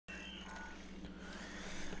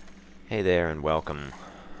Hey there and welcome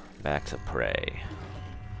back to Prey.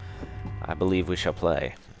 I believe we shall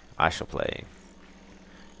play. I shall play.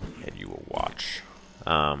 And you will watch.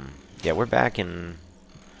 Yeah, we're back in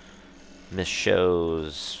Miss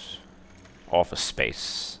Show's office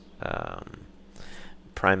space.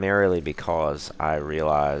 Primarily because I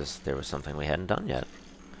realized there was something we hadn't done yet.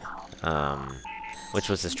 Which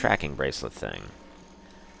was this tracking bracelet thing.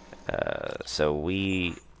 So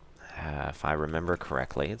we... if I remember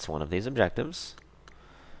correctly, it's one of these objectives.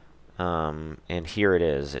 And here it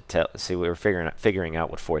is. See, we were figuring out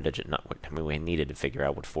what four-digit number. I mean, we needed to figure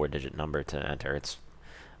out what four-digit number to enter. It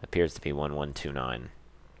appears to be 1129.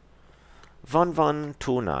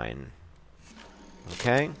 1129.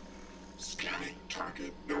 Okay. Scanning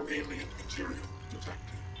target. No alien material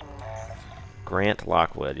detected. Grant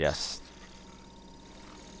Lockwood. Yes.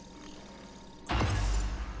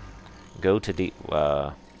 Go to the.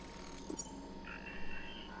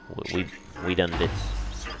 We done did.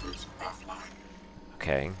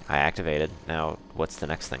 Okay, I activated. Now, what's the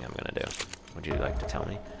next thing I'm gonna do? Would you like to tell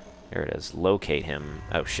me? Here it is. Locate him.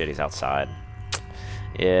 Oh shit, he's outside.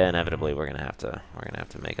 Yeah, inevitably we're gonna have to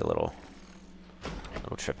make a little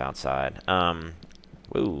trip outside.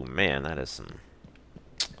 Ooh, man, that is some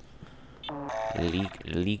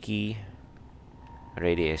leaky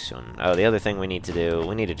radiation. Oh, the other thing we need to do,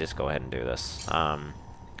 we need to just go ahead and do this.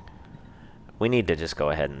 We need to just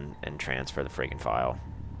go ahead and transfer the freaking file.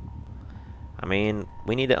 I mean,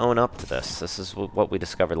 we need to own up to this. This is what we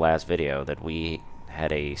discovered last video, that we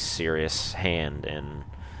had a serious hand in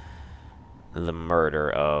the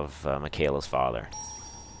murder of Michaela's father.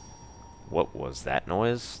 What was that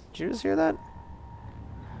noise? Did you just hear that?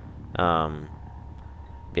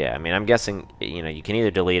 Yeah, I mean, I'm guessing, you know, you can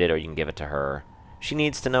either delete it or you can give it to her. She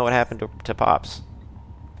needs to know what happened to Pops.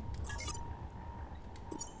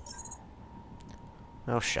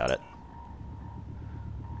 Oh, shut it.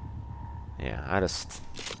 Yeah, that's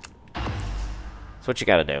what you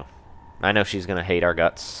gotta do. I know she's gonna hate our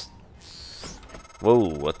guts. Whoa,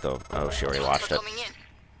 what the? Oh, she already watched it. Coming in.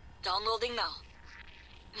 Downloading now.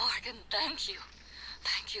 Morgan, thank you.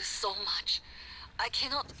 Thank you so much. I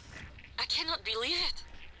cannot believe it.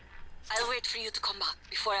 I'll wait for you to come back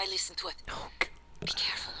before I listen to it. Be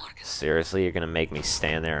careful, Morgan. Seriously, you're gonna make me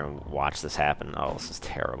stand there and watch this happen? Oh, this is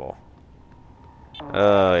terrible.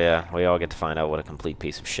 Oh, yeah, we all get to find out what a complete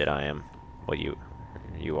piece of shit I am. What you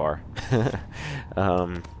are.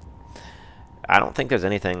 I don't think there's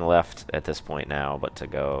anything left at this point now but to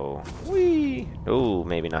go... Whee! Ooh,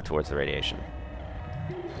 maybe not towards the radiation.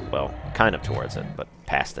 Well, kind of towards it, but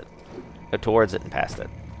past it. Towards it and past it.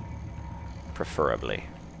 Preferably.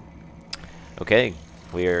 Okay,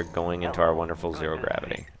 we are going into our wonderful zero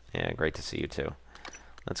gravity. Yeah, great to see you too.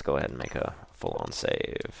 Let's go ahead and make a full-on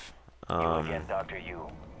save. Again, Dr. Yu.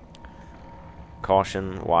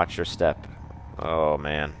 Caution, watch your step. Oh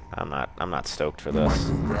man, I'm not stoked for this.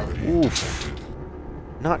 Oof.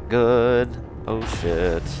 Not good. Oh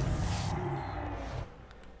shit.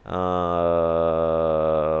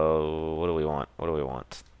 What do we want? What do we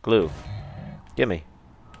want? Glue. Gimme.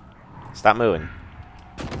 Stop moving.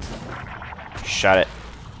 Shut it.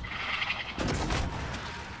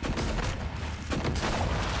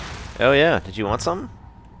 Oh yeah, did you want some?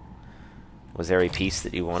 Was there a piece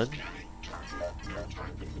that you wanted?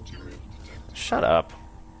 Shut up.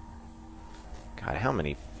 God, how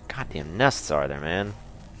many goddamn nests are there, man?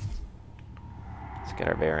 Let's get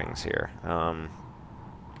our bearings here.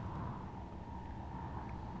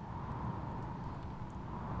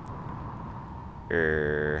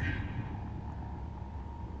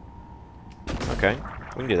 Okay,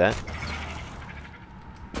 we can do that.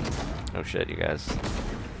 Oh shit, you guys.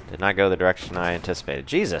 Did not go the direction I anticipated.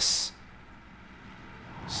 Jesus!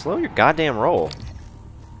 Slow your goddamn roll.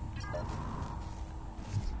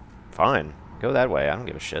 Fine. Go that way. I don't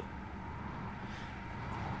give a shit.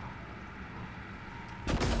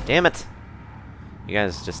 Damn it! You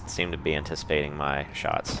guys just seem to be anticipating my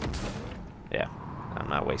shots. Yeah. I'm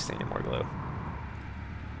not wasting any more glue.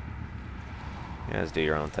 You guys do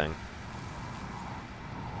your own thing.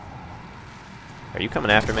 Are you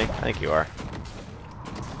coming after me? I think you are.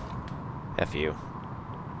 F you.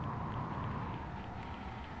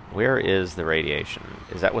 Where is the radiation?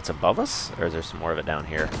 Is that what's above us? Or is there some more of it down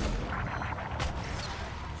here?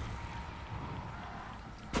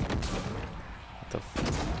 What the f...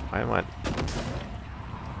 Why am I...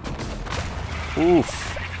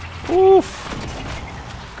 Oof.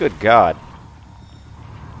 Oof. Good God.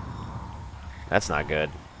 That's not good.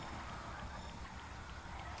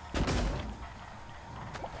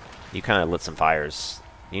 You kind of lit some fires.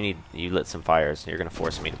 You lit some fires. You're gonna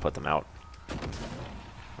force me to put them out.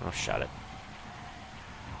 Oh, shut it.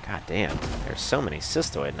 God damn. There's so many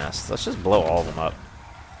cystoid nests. Let's just blow all of them up.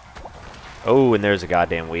 Oh, and there's a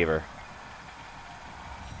goddamn weaver.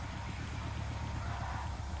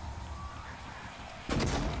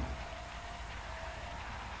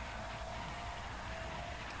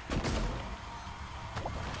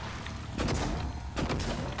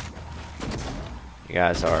 You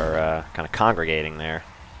guys are kind of congregating there.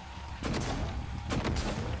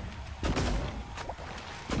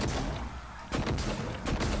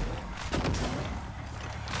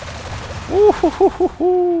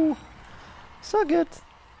 Woo-hoo-hoo-hoo-hoo! So good.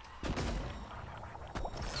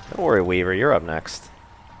 Don't worry, Weaver. You're up next.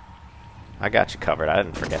 I got you covered. I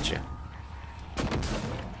didn't forget you.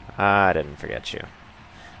 I didn't forget you.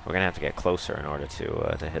 We're gonna have to get closer in order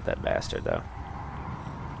to hit that bastard, though.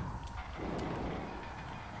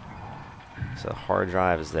 So the hard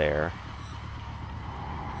drive is there.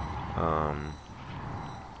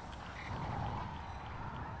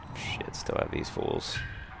 Shit, still have these fools.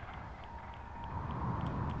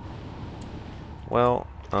 Well,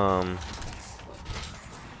 I'm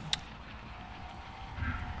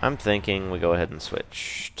thinking we go ahead and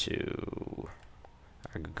switch to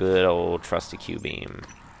our good old trusty Q-beam.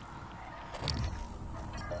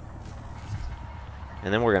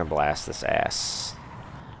 And then we're gonna blast this ass.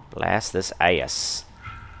 Blast this ass.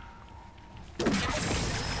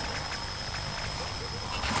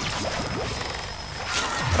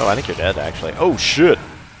 Oh, I think you're dead, actually. Oh, shit!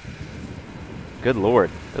 Good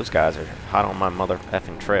lord. Those guys are hot on my mother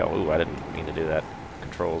effing trail. Ooh, I didn't mean to do that.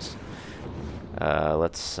 Controls.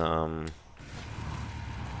 Let's, do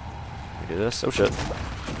this. Oh, shit.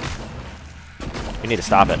 We need to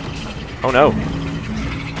stop it. Oh, no.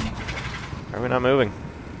 Why are we not moving?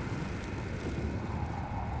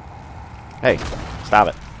 Hey, stop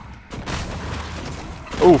it.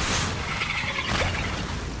 Oof.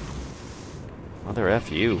 Mother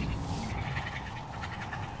F you.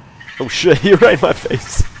 Oh shit, you're right in my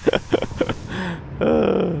face.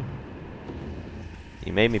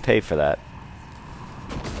 You made me pay for that.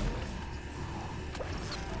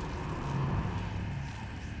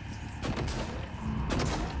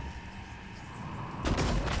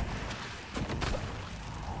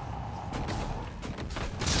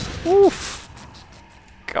 Oof.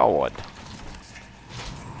 God.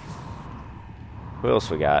 Who else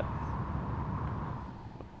we got?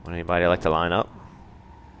 Would anybody like to line up?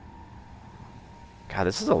 God,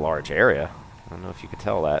 this is a large area. I don't know if you could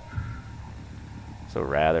tell that. It's a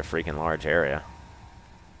rather freaking large area.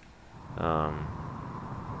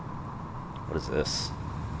 What is this?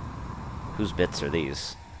 Whose bits are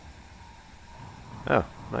these? Oh,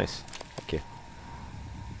 nice. Thank you.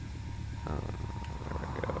 There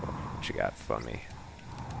we go. What you got for me?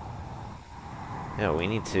 Yeah, we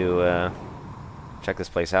need to check this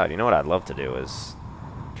place out. You know what I'd love to do is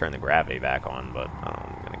turn the gravity back on, but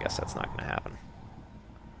I'm gonna guess that's not gonna happen.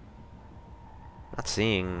 Not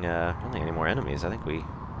seeing really any more enemies. I think we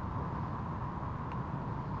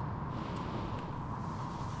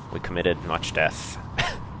committed much death.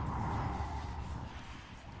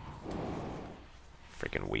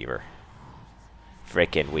 Freaking Weaver.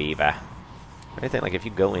 Frickin' Weaver. I think, like, if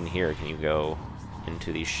you go in here, can you go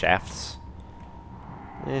into these shafts?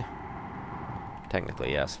 Eh.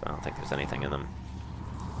 Technically, yes, but I don't think there's anything in them.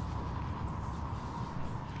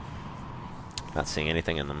 Not seeing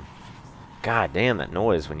anything in them. God damn, that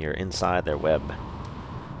noise when you're inside their web.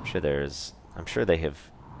 I'm sure they have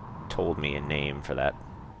told me a name for that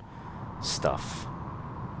stuff.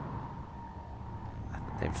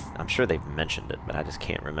 I'm sure they've mentioned it, but I just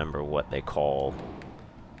can't remember what they call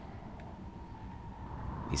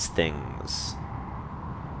these things.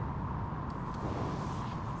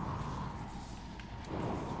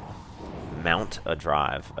 Mount a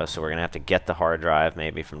drive. Oh, so we're gonna have to get the hard drive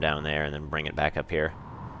maybe from down there and then bring it back up here.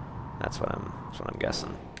 That's what I'm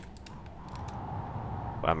guessing.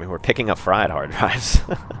 Well, I mean, we're picking up fried hard drives.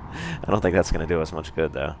 I don't think that's gonna do us much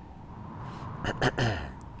good, though.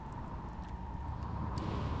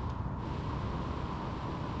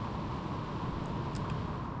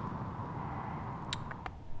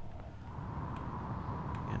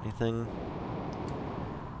 Anything?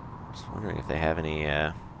 Just wondering if they have any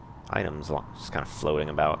items just kind of floating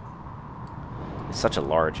about. It's such a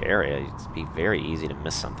large area, it'd be very easy to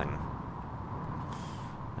miss something.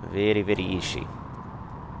 Very, very easy.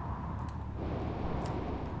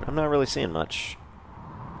 But I'm not really seeing much.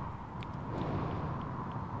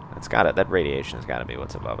 It's got it. That radiation has got to be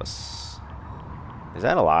what's above us. Is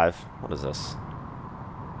that alive? What is this?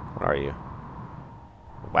 What are you?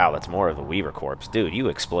 Wow, that's more of the Weaver corpse. Dude, you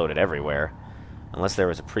exploded everywhere. Unless there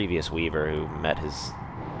was a previous Weaver who met his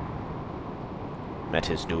met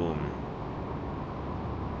his doom.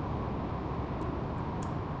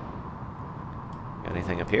 Got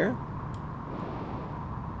anything up here?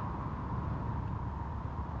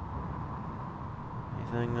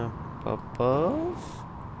 Anything up above?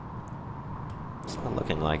 It's not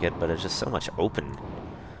looking like it, but it's just so much open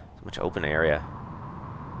area.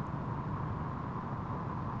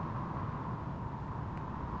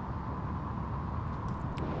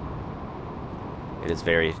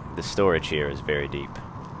 The storage here is very deep.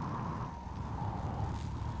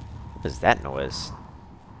 What is that noise?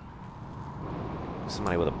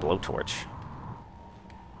 Somebody with a blowtorch.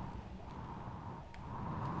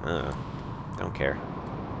 Don't care.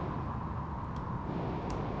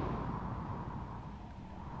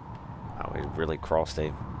 Oh, we really crossed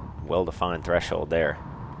a well-defined threshold there.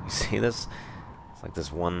 You see this? It's like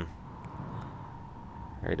this one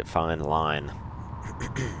very defined line.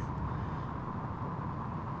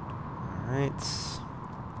 Alright. I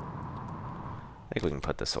think we can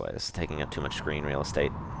put this away. This is taking up too much screen real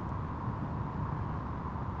estate.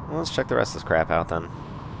 Well, let's check the rest of this crap out then.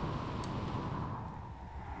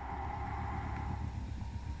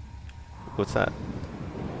 What's that?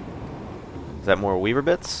 Is that more Weaver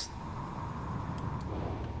bits?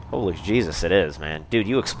 Holy Jesus, it is, man. Dude,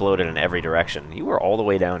 you exploded in every direction. You were all the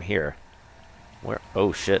way down here. Where?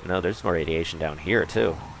 Oh shit, no, there's more radiation down here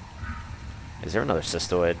too. Is there another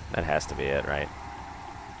cystoid? That has to be it, right?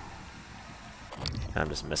 I'm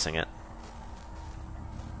just missing it.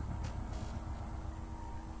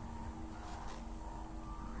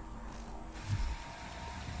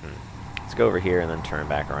 Let's go over here and then turn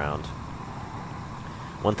back around.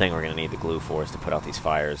 One thing we're going to need the glue for is to put out these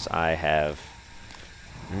fires. I have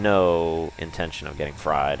no intention of getting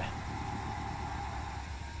fried.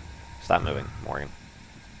 Stop moving, Morgan.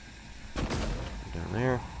 Down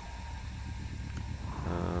there.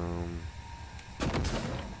 There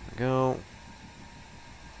we go.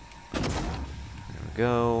 There we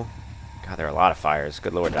go. God, there are a lot of fires.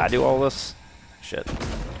 Good lord, did I do all this? Shit.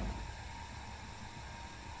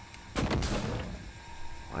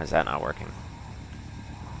 Why is that not working?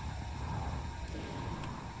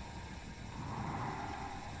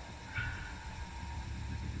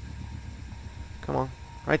 Come on.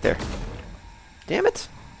 Right there. Damn it!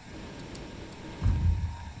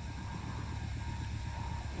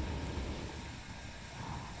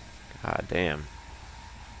 God damn.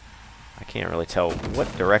 I can't really tell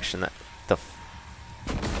what direction that...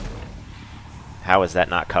 How is that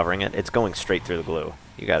not covering it? It's going straight through the glue.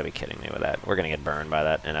 You gotta be kidding me with that. We're gonna get burned by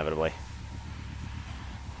that, inevitably.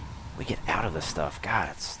 We get out of this stuff. God,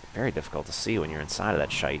 it's very difficult to see when you're inside of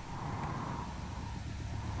that shite.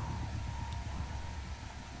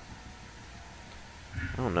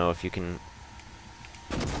 I don't know if you can...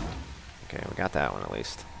 Okay, we got that one at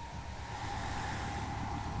least.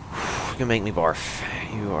 You're gonna make me barf.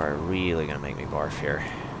 You are really gonna make me barf here.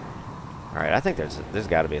 Alright, I think there's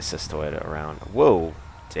gotta be a cystoid around. Whoa!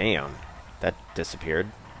 Damn. That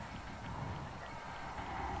disappeared.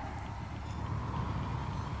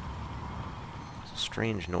 It's a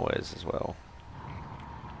strange noise as well.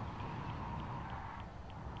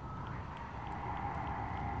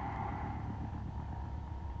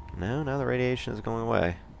 No, now the radiation is going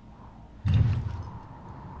away.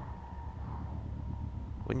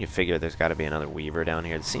 Wouldn't you figure there's got to be another Weaver down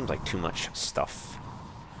here? It seems like too much stuff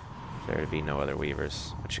for there to be no other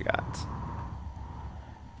Weavers. What you got?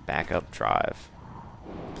 Backup drive.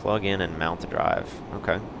 Plug in and mount the drive.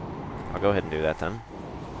 Okay. I'll go ahead and do that then.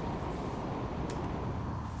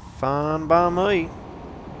 Fine by me.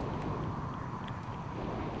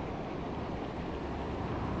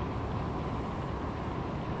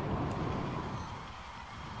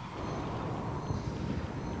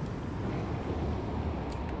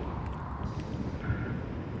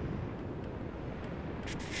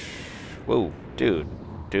 Whoa, dude,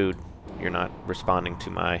 you're not responding to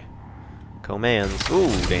my commands. Ooh,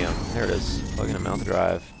 damn, there it is. Plug in and mount the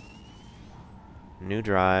drive. New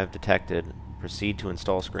drive detected. Proceed to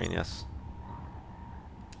install screen, yes.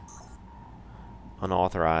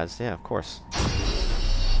 Unauthorized, yeah, of course.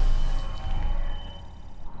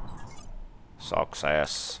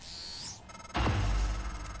 Success.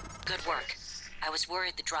 Good work. I was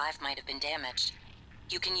worried the drive might have been damaged.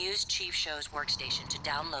 You can use Chief Show's workstation to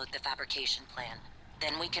download the fabrication plan.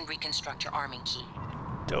 Then we can reconstruct your arming key.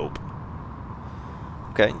 Dope.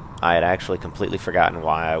 Okay, I had actually completely forgotten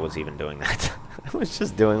why I was even doing that. I was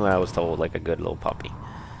just doing what I was told, like a good little puppy.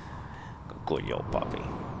 A good little puppy.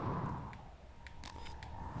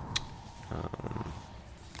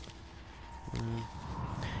 Yeah,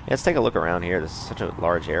 let's take a look around here. This is such a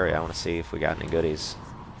large area. I want to see if we got any goodies.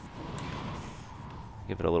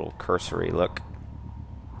 Give it a little cursory look.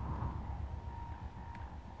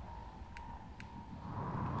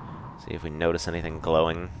 See if we notice anything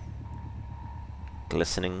glowing,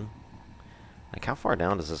 glistening. Like, how far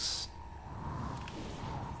down does this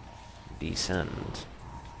descend?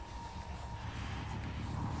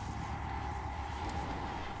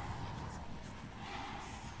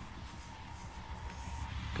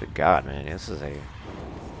 Good God, man, this is a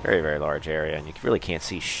very, very large area, and you really can't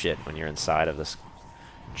see shit when you're inside of this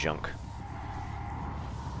junk.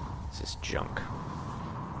 It's just junk.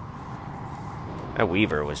 That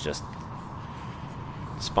Weaver was just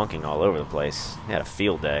spunking all over the place. He had a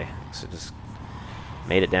field day. So just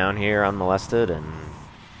made it down here unmolested and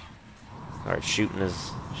started shooting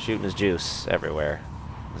his juice everywhere.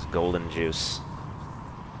 His golden juice.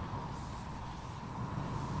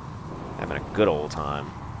 Having a good old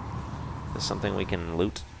time. Is this something we can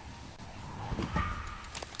loot?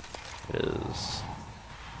 It is.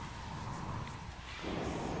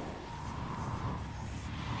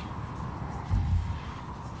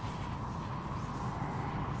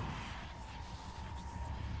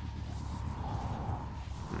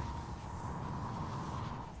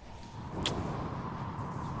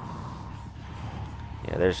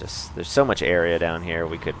 Yeah, there's so much area down here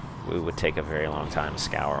we would take a very long time to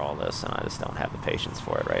scour all this, and I just don't have the patience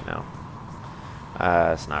for it right now.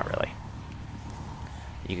 It's not really.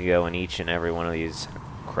 You could go in each and every one of these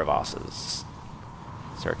crevasses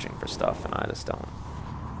searching for stuff, and I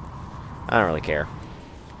don't really care.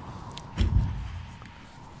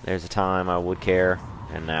 There's a time I would care,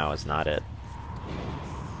 and now is not it.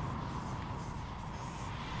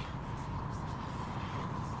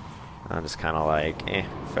 I'm just kind of like,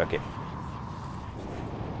 fuck it.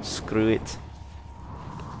 Screw it.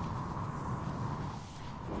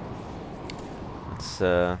 Let's,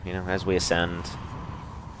 you know, as we ascend,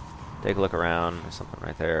 take a look around. There's something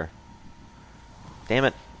right there. Damn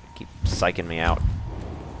it. Keep psyching me out.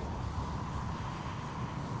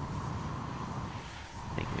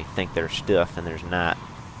 Making me think there's stuff and there's not.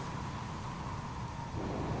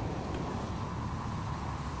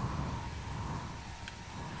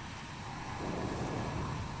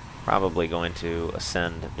 Probably going to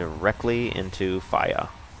ascend directly into fire.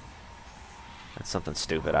 That's something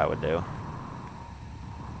stupid I would do.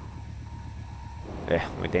 Yeah,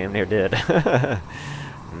 we damn near did.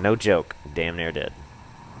 No joke, damn near did.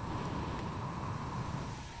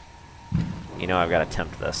 You know I've got to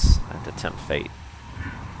tempt this. I have to tempt fate.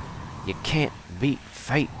 You can't beat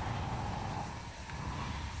fate.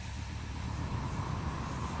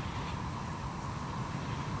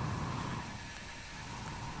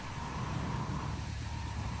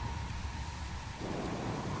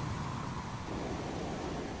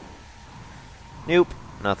 Nope,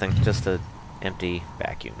 nothing. Just a empty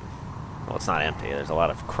vacuum. Well, it's not empty. There's a lot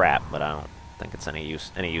of crap, but I don't think it's any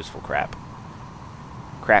useful crap.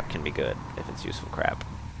 Crap can be good if it's useful crap.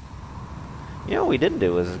 You know what we didn't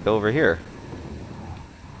do is go over here.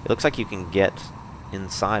 It looks like you can get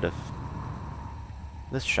inside of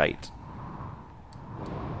this shite.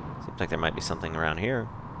 Seems like there might be something around here.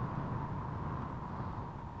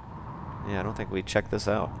 Yeah, I don't think we checked this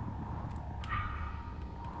out.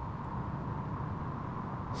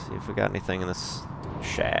 See if we got anything in this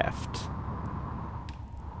shaft.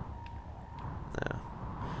 No.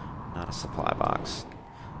 Not a supply box.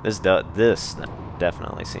 This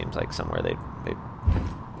definitely seems like somewhere they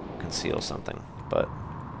conceal something, but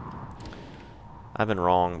I've been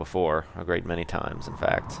wrong before, a great many times, in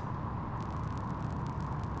fact.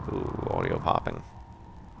 Ooh, audio popping.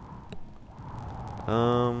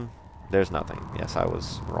 There's nothing. Yes, I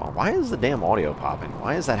was wrong. Why is the damn audio popping?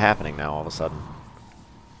 Why is that happening now all of a sudden?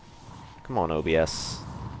 Come on, OBS.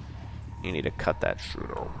 You need to cut that shit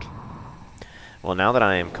out. Well, now that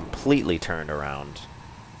I am completely turned around,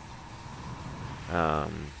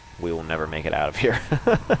 we will never make it out of here.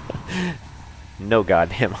 No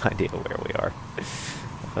goddamn idea where we are.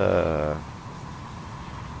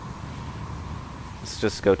 Let's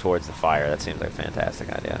just go towards the fire. That seems like a fantastic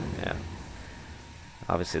idea. Yeah.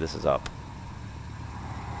 Obviously, this is up.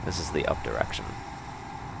 This is the up direction.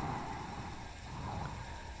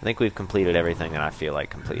 I think we've completed everything that I feel like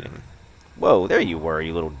completing. Whoa, there you were,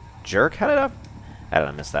 you little jerk. How did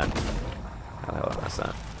I miss that? How the hell did I miss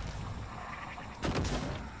that?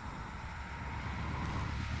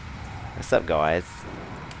 What's up, guys?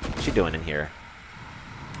 What you doing in here?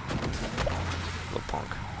 Little punk.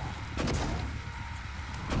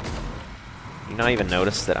 You not even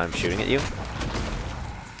notice that I'm shooting at you?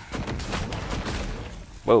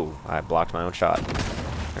 Whoa, I blocked my own shot.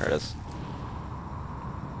 There it is.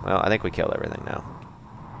 Well, I think we killed everything now.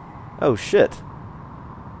 Oh, shit.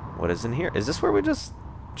 What is in here? Is this where we just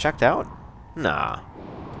checked out? Nah.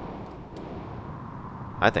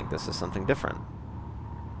 I think this is something different.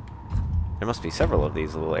 There must be several of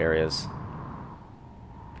these little areas.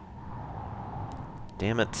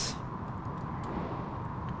 Damn it.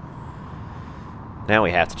 Now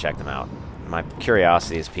we have to check them out. My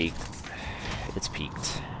curiosity is piqued. It's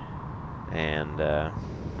peaked. And we're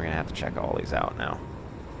going to have to check all these out now.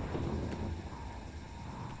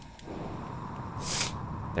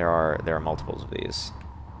 There are multiples of these.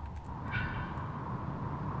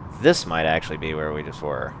 This might actually be where we just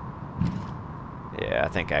were. Yeah, I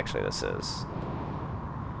think actually this is.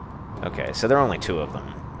 Okay, so there are only 2 of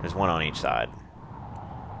them. There's 1 on each side.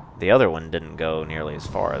 The other one didn't go nearly as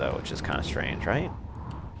far, though, which is kind of strange, right?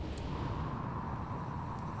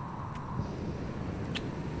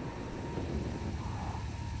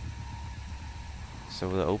 So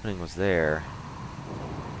the opening was there.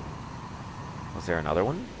 Was there another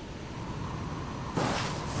one?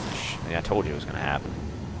 Yeah, I told you it was going to happen.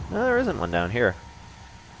 No, there isn't one down here.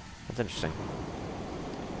 That's interesting.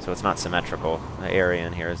 So it's not symmetrical. The area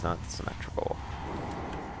in here is not symmetrical.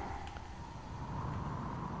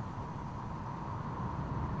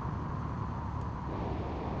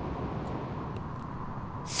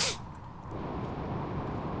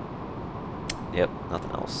 Yep,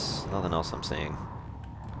 nothing else. Nothing else I'm seeing.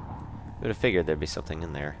 Would have figured there'd be something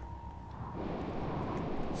in there.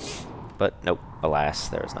 But nope, alas,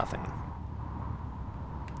 there's nothing.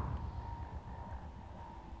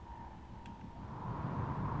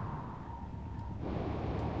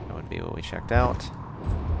 That would be what we checked out.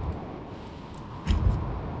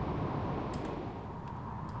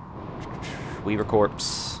 Weaver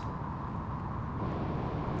corpse.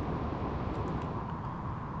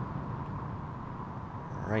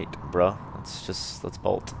 Right, bruh. Let's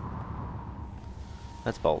bolt.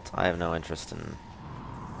 Let's bolt. I have no interest in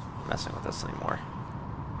messing with this anymore.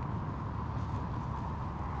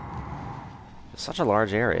 It's such a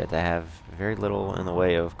large area to have very little in the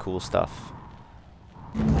way of cool stuff.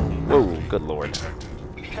 Whoa, good lord.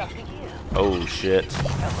 Oh shit.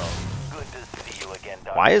 Hello. Good to see you again,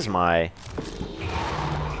 Dr. Why is my...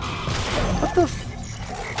 What the...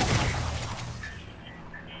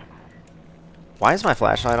 Why is my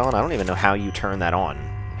flashlight on? I don't even know how you turn that on.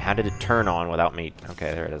 How did it turn on without me...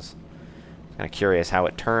 Okay, there it is. Kind of curious how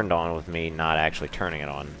it turned on with me not actually turning it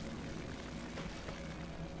on.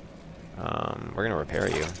 We're gonna repair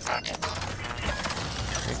you. We're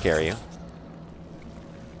gonna carry you.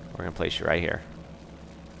 We're gonna place you right here.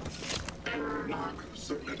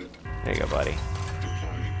 There you go, buddy.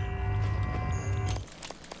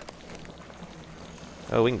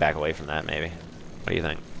 Oh, we can back away from that, maybe. What do you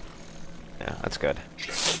think? Yeah, that's good.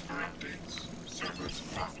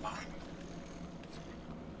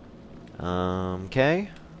 Okay.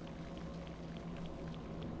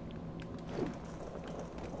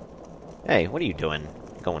 Hey, what are you doing?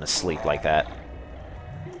 Going to sleep like that?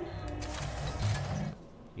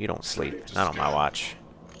 You don't sleep. Not on my watch.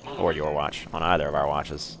 Or your watch. On either of our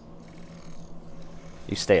watches.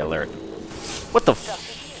 You stay alert. What the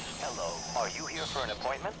f... Hello. Are you here for an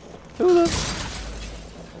appointment? Who the...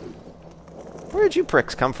 Where'd you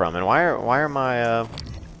pricks come from? And why are my,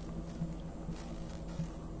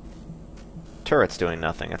 turrets doing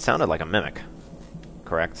nothing? It sounded like a mimic.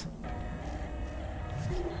 Correct?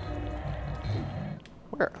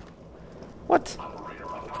 Where? What?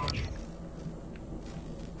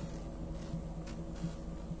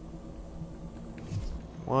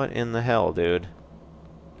 What in the hell, dude?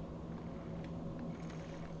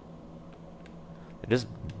 They're just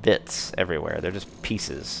bits everywhere. They're just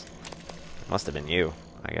pieces. Must have been you,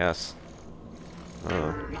 I guess.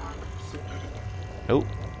 Nope.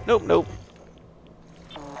 Nope, nope.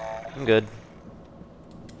 I'm good.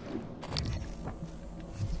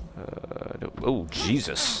 Oh,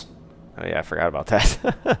 Jesus. Oh, yeah, I forgot about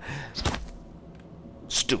that.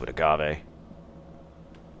 Stupid agave.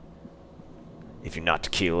 If you're not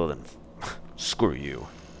tequila, then screw you.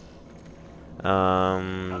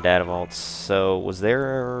 Data vaults. So, was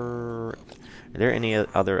there... Are there any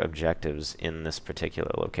other objectives in this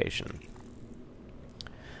particular location?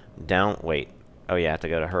 Wait. Oh, yeah, I have to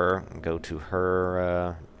go to her. Go to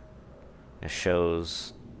her, it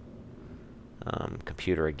shows,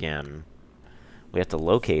 computer again. We have to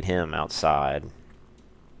locate him outside.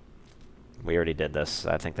 We already did this.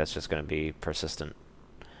 I think that's just going to be persistent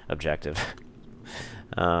objective.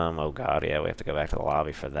 Oh god, yeah, we have to go back to the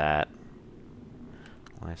lobby for that.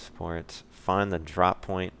 Life support. Find the drop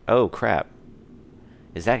point. Oh, crap.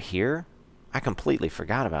 Is that here? I completely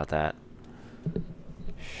forgot about that.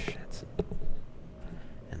 Shit.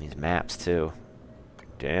 And these maps, too.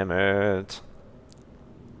 Damn it.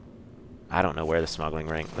 I don't know where the smuggling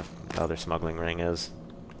ring, the other smuggling ring is.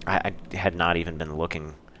 I had not even been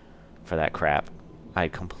looking for that crap. I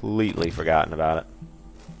had completely forgotten about it.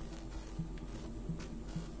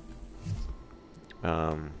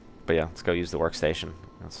 But yeah, let's go use the workstation.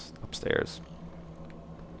 That's upstairs.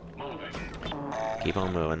 Keep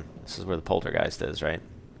on moving. This is where the poltergeist is, right?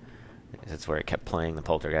 That's where it kept playing the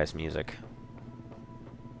poltergeist music.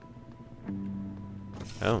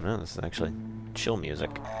 Oh no, this is actually chill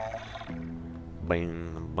music.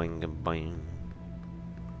 Bing, bing, bing.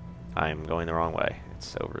 I am going the wrong way.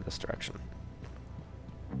 It's over this direction.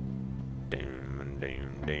 Doom,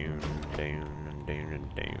 doom, doom, doom, doom,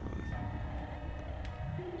 doom.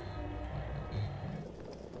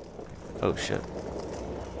 Oh shit.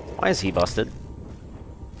 Why is he busted?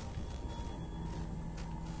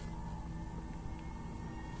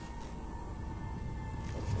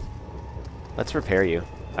 Let's repair you.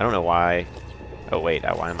 I don't know why. Oh wait,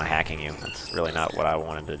 why am I hacking you? That's really not what I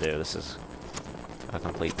wanted to do. This is a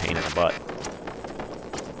complete pain in the butt.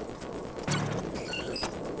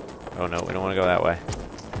 Oh no, we don't want to go that way.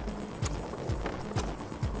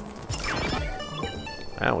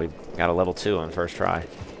 Oh, we got a level 2 on first try.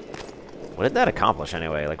 What did that accomplish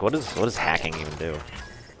anyway? Like, what does hacking even do?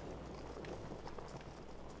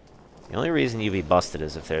 The only reason you'd be busted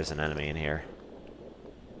is if there's an enemy in here.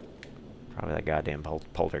 Probably that goddamn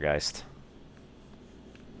poltergeist.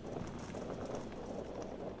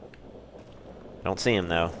 I don't see him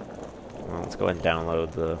though. Well, let's go ahead and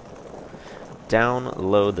download the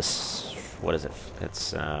what is it?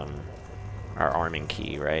 It's our arming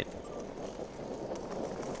key, right?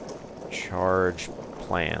 Charge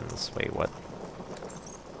plans. Wait, what?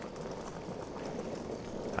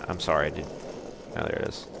 I'm sorry, oh, there it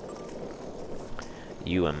is.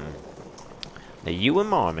 The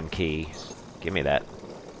arming key. Give me that.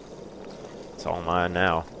 It's all mine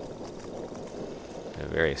now. A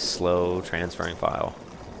very slow transferring file.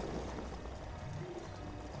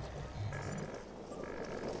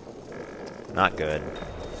 Not good.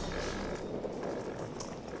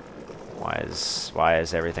 Why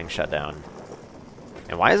is everything shut down?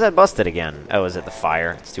 And why is that busted again? Oh, is it the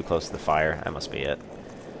fire? It's too close to the fire. That must be it.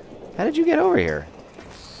 How did you get over here?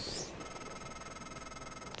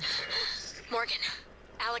 Morgan,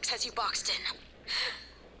 Alex has you boxed in.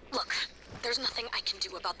 Look, there's nothing I can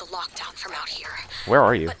do about the lockdown from out here. Where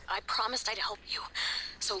are you? But I promised I'd help you.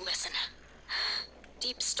 So listen.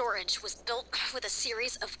 Deep storage was built with a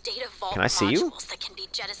series of data vault Can I see you? modules that can be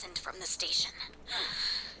jettisoned from the station.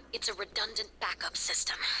 It's a redundant backup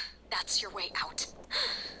system. That's your way out.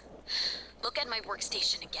 Look at my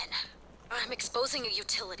workstation again. I'm exposing a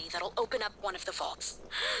utility that'll open up one of the vaults.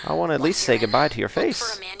 I want to at least Once say you're in, goodbye to your look face.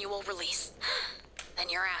 for a manual release. Then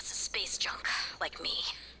your ass is space junk, like me.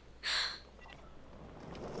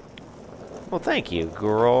 Well, thank you,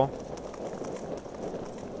 girl.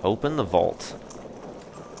 Open the vault.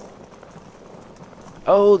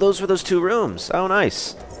 Oh, those were those 2 rooms. Oh,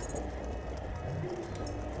 nice.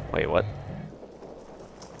 Wait, what?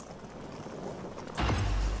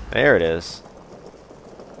 There it is.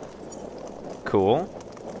 Cool.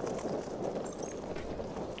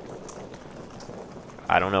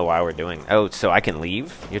 I don't know why we're doing... Oh, so I can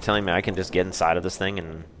leave? You're telling me I can just get inside of this thing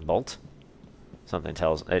and bolt? Something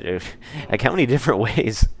tells... Like, how many different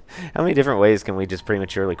ways... How many different ways can we just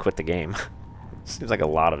prematurely quit the game? Seems like a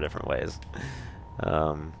lot of different ways.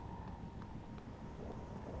 How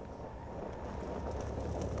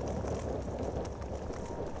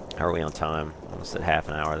are we on time? Almost at half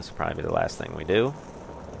an hour. This will probably be the last thing we do.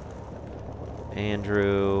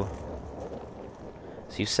 Andrew...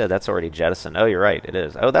 So you said that's already jettisoned. Oh, you're right. It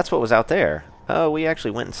is. Oh, that's what was out there. Oh, we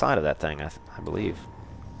actually went inside of that thing, I believe.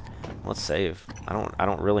 Let's save. I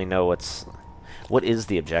don't really know what is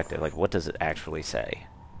the objective? Like, what does it actually say?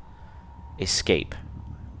 Escape.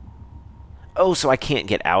 Oh, so I can't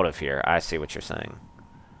get out of here. I see what you're saying.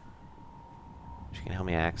 She can help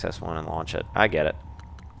me access one and launch it. I get it.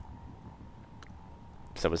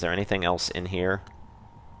 So was there anything else in here?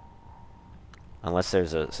 Unless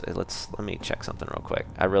there's a... let me check something real quick.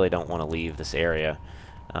 I really don't want to leave this area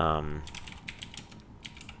and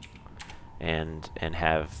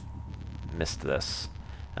have missed this.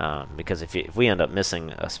 Because if we end up missing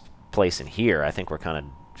a place in here, I think we're kind of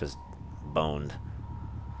just boned.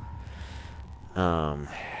 I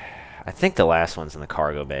think the last one's in the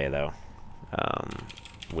cargo bay, though.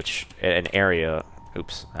 Which... An area...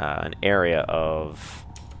 Oops. An area of...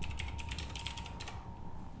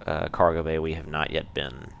 cargo bay we have not yet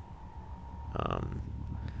been.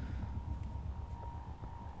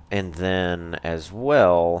 And then, as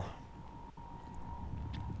well...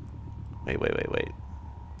 Wait.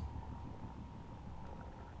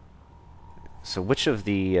 So which of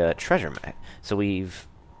the treasure map? So we've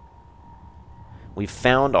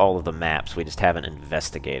found all of the maps. We just haven't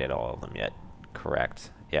investigated all of them yet.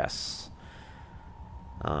 Correct. Yes.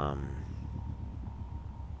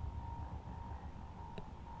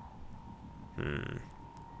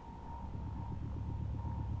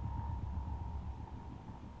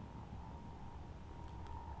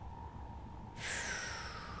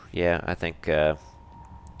 Yeah, I think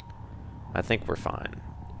we're fine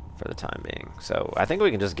for the time being. So I think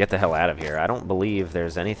we can just get the hell out of here. I don't believe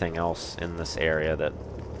there's anything else in this area that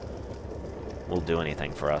will do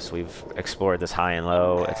anything for us. We've explored this high and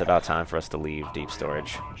low. It's about time for us to leave deep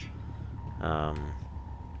storage. I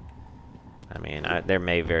mean, there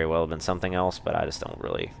may very well have been something else, but I just don't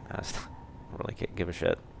really give a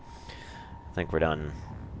shit. I think we're done.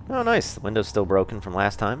 Oh, nice. The window's still broken from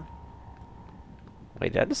last time.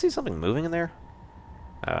 Wait, did I just see something moving in there?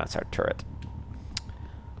 Oh, that's our turret.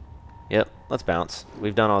 Yep, let's bounce.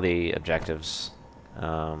 We've done all the objectives.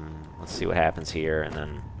 Let's see what happens here, and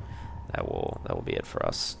then that will be it for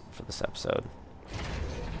us for this episode.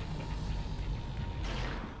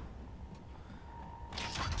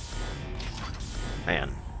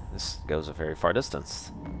 Man, this goes a very far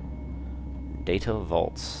distance. Data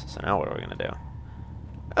vaults. So now what are we gonna do?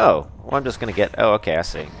 Oh, well, I'm just gonna get. Oh, okay, I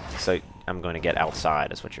see. So I'm going to get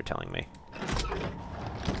outside, is what you're telling me.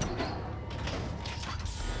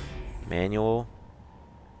 Manual.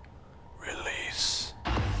 Release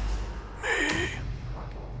me.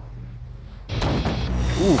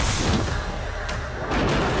 Oof.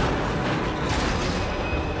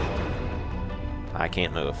 I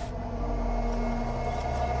can't move.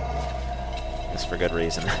 It's for good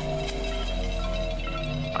reason.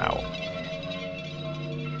 Wow.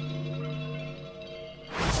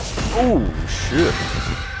 Oh shit.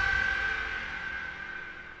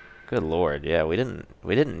 Good lord, yeah, we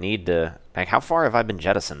didn't need to. Like, how far have I been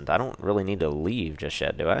jettisoned? I don't really need to leave just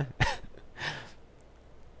yet, do I?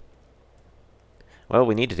 Well,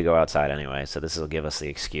 we needed to go outside anyway, so this will give us the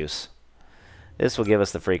excuse. This will give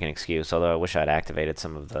us the freaking excuse, although I wish I'd activated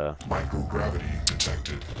some of the... Microgravity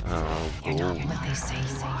detected. Oh, You know what they say.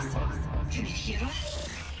 Can you hear us?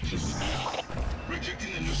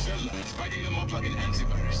 Rejecting a new cell line, spiking them up like an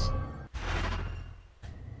antivirus.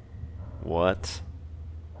 what?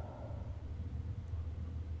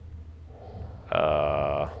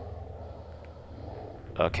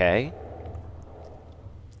 Okay.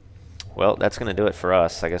 Well, that's gonna do it for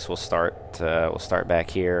us. I guess we'll start back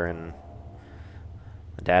here in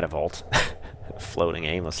the data vault, floating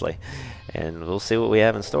aimlessly, and we'll see what we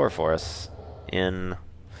have in store for us in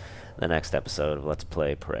the next episode of Let's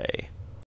Play Prey.